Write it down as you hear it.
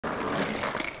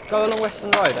go along Western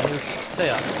Road and you'll see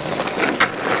us.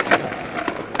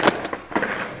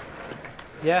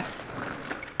 Yeah?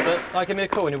 But, like, give me a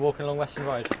call when you're walking along Western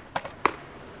Road.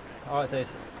 Alright, dude.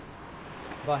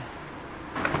 Bye.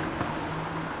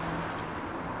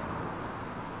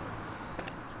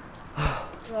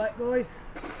 Right, boys.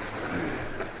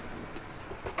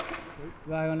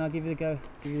 Right on, I'll give you the go.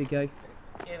 Give you the go.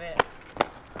 Give it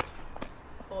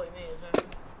 40 metres, I reckon.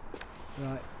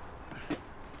 Right.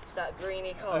 It's that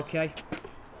greeny car. Okay.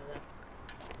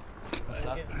 What's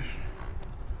that?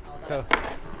 Oh, Go.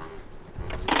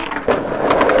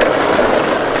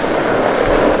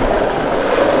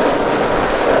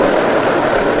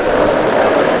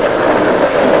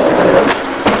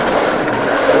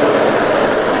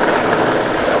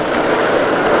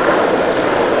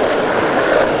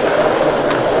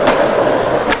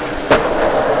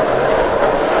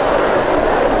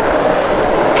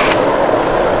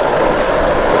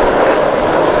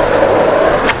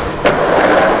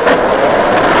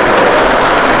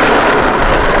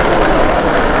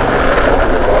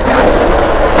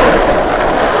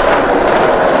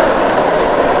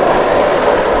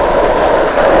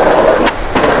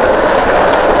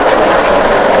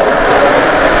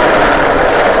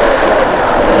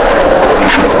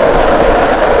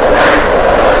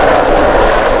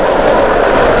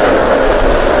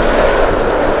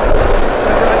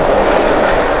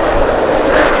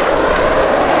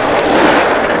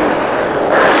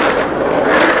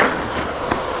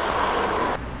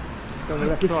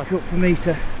 Difficult for me to.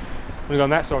 Want to go on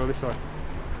that side or this side?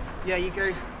 Yeah, you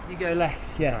go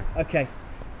left. Yeah. Okay.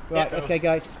 Right. Yeah, okay,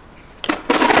 guys.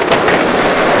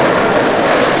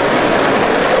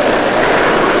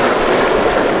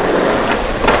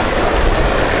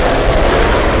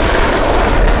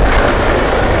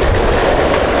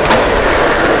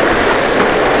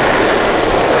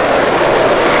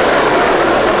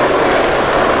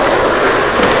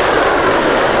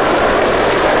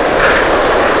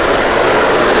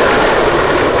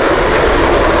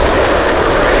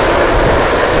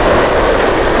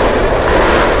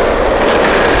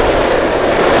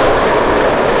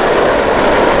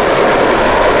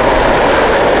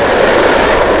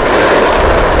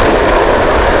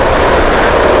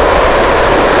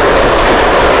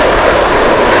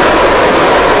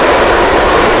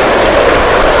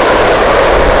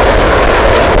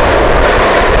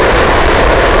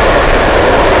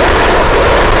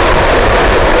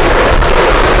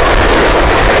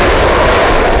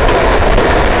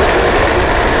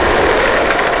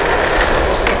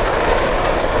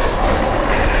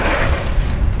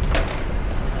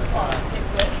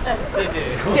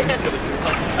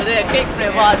 I did a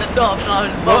kickflip right at the top and I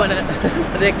was bombing it.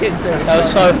 I did a kickflip. That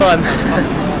was so fun.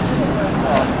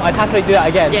 I'd happily do that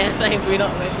again. Yeah, same. We're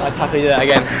not much. I'd happily do that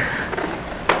again.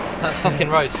 That fucking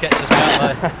road sketches me out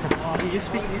though. Oh, you just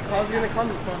think your car's going to come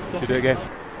across stuff. Should we do it again?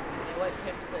 Yeah, wait for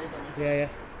him to put his on. Yeah.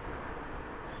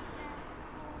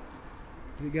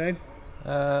 Is it going?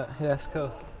 Yeah, it's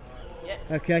cool. Yeah.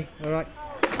 Okay. All right.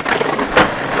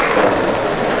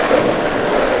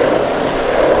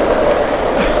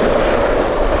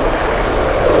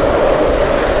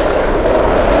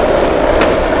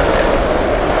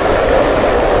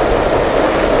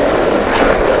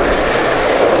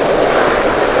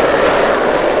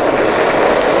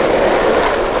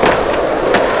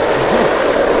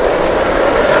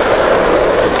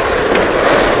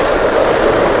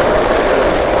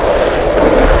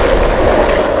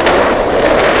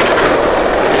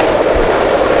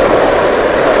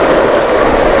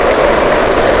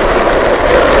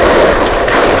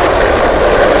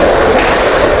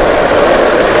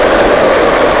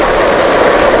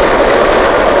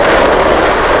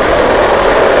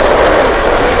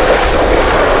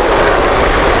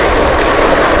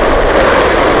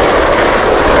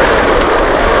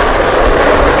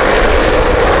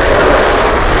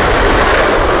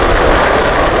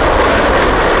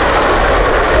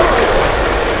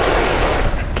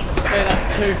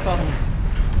 Too fun.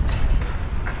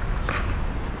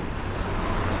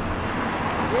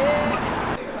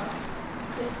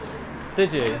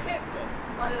 Did you?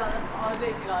 I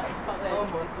literally like, fuck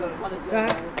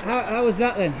this. How was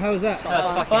that then? How was that? That was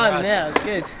fucking fun, rad. yeah, it was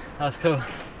good. That was cool.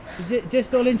 So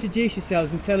just all introduce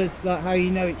yourselves and tell us like how you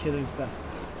know each other and stuff.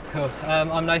 Cool.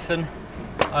 I'm Nathan.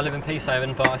 I live in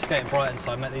Peacehaven, but I skate in Brighton,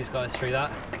 so I met these guys through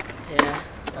that. Yeah,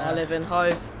 I live in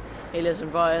Hove. He lives in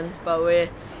Brighton, but we're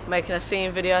making a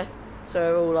scene video, so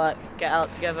we're all like get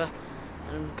out together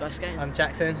and go skating. I'm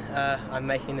Jackson. I'm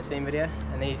making the scene video,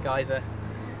 and these guys are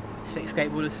 6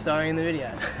 skateboarders starring in the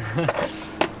video.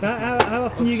 So how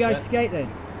often you guys skate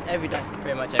then? Every day.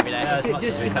 Pretty much every day. Yeah, as much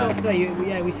Just as we sort can. of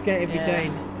say, we skate every day.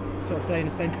 And just sort of say in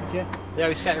a sentence, yeah? Yeah,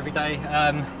 we skate every day.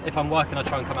 If I'm working, I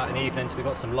try and come out in the evenings. We've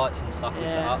got some lights and stuff we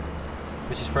set up,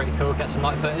 which is pretty cool. Get some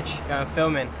night footage. Go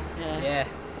filming. Yeah.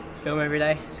 Film every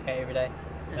day, skate every day.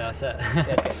 Yeah, that's it.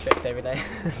 Get tricks every day.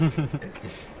 So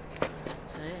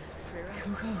yeah, pretty rad.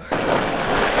 Cool.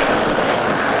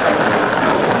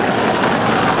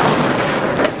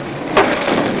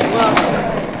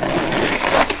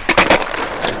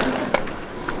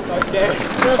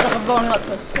 Feels like I'm rolling up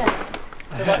to a set.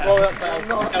 It's like rolling up to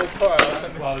El Toro.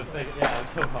 Well, yeah,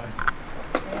 until fine.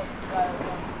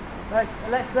 Right,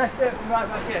 let's do it from right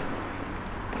back here.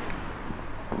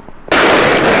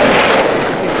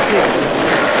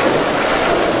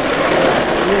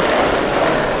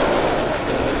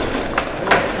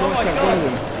 Oh my God.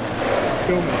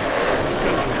 Film me.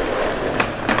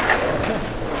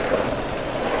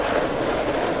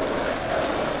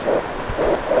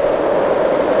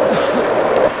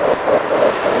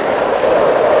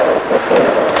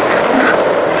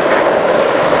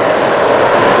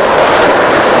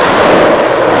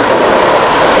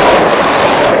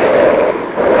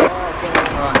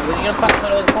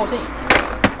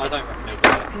 I don't reckon he'll do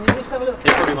it. Can you just have a look? He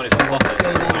probably wanted to pop it.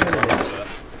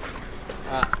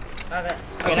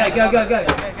 Okay, go.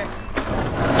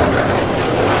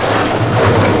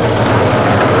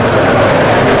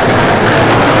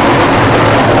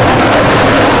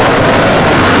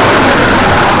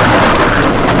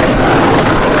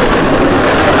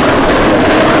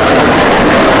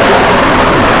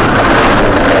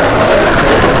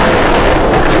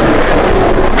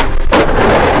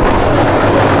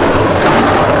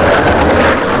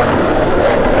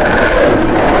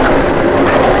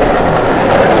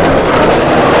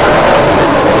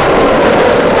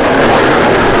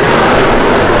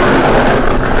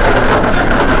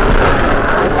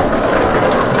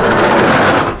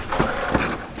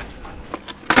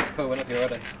 Cool, whenever you're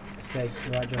ready. Okay,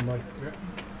 right, John boy.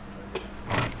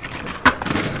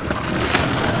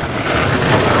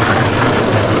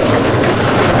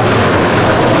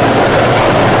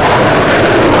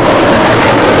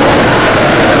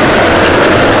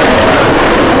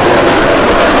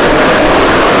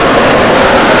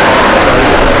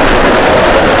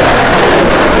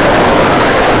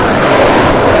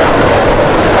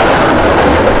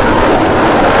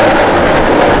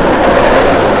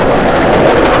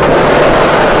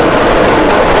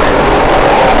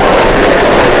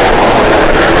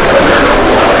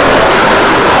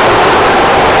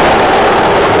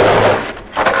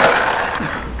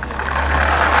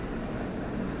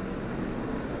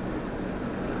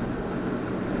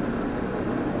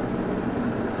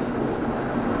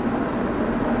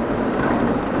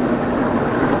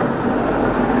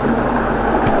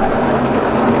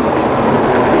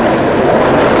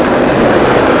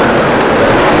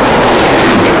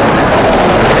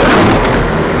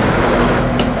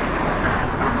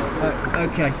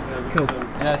 Okay, cool.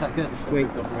 Yeah, is that good? Sweet.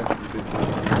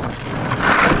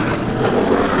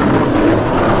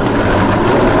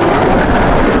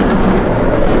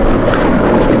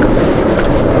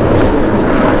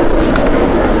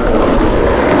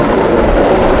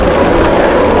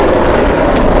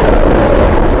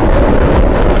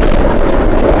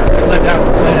 Slow down.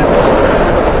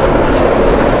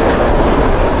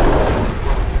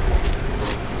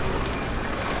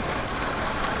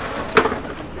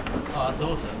 Oh, that's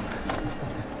awesome.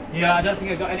 Yeah, I don't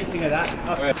think I got anything of that.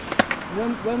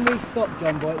 When we stop,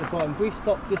 John boy, at the bottom, if we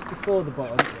stop just before the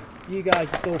bottom, you guys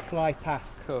just all fly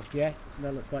past. Cool. Yeah?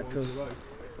 That looks quite cool.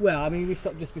 Well, I mean, we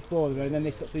stop just before the road, and then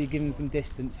they stop so you give them some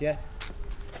distance, yeah?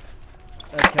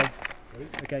 Okay.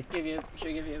 Okay. Should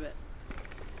we give you a bit?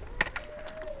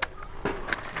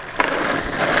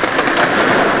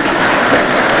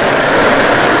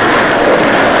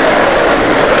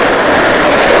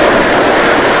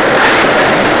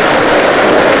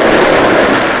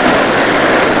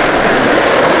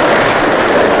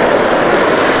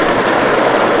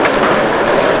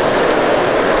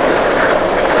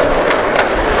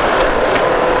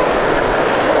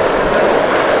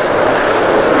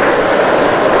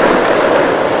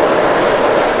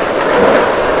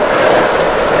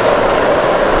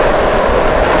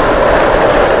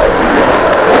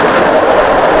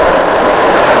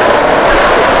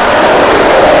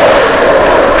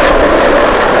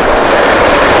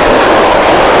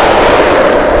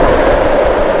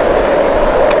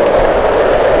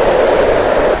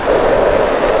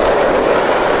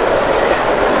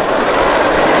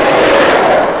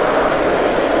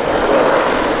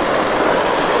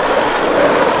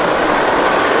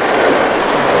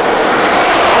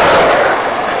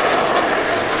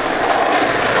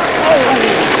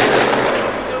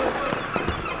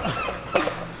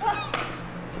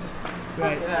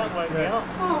 Great. Yeah.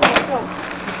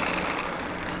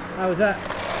 How was that?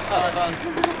 That was fun.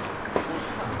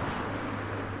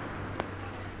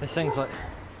 This thing's like...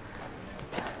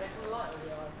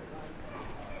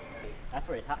 That's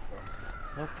where his hat's from.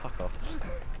 Oh, fuck off.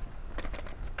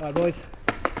 Alright, boys.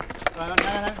 Hang on.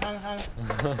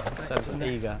 Seb's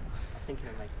eager. I'm thinking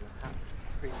of making a hat.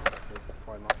 Pretty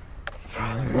much.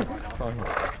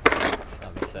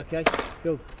 That'd be sick. Okay,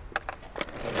 go.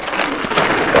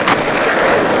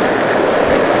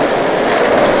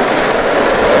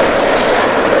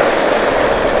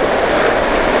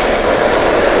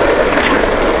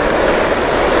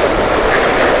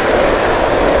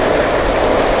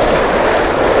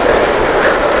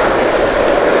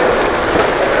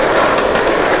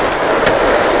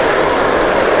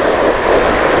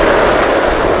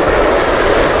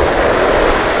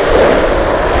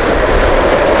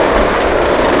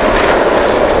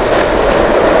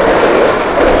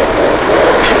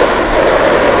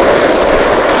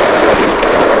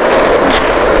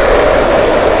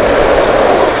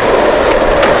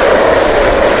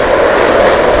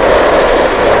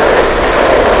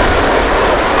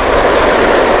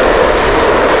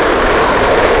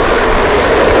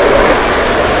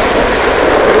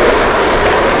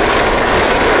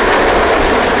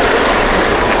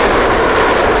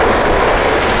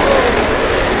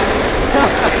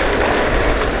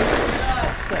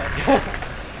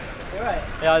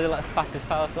 Yeah, I did like the fattest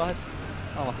power slide.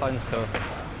 Oh, my phone's cool.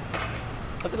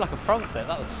 I did like a front flip,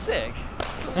 that was sick.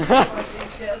 Oh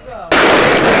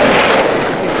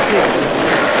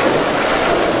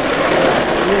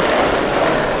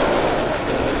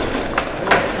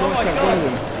my God.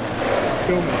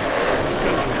 Film me.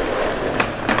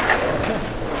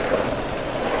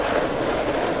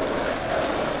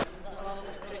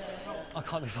 I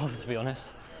can't be bothered, to be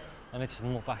honest. I need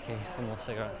some more baccy, some more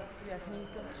cigarettes. Yeah, can you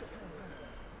go to the shop?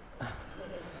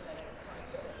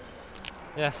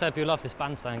 Yeah, Seb, you'll love this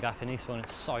bandstand gap in Eastbourne,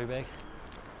 it's so big.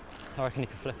 I reckon you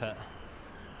could flip it.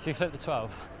 If you flip the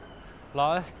 12,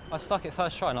 like I stuck it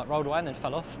first try and like rolled away and then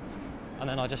fell off. And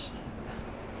then I just,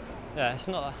 yeah, it's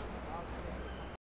not that.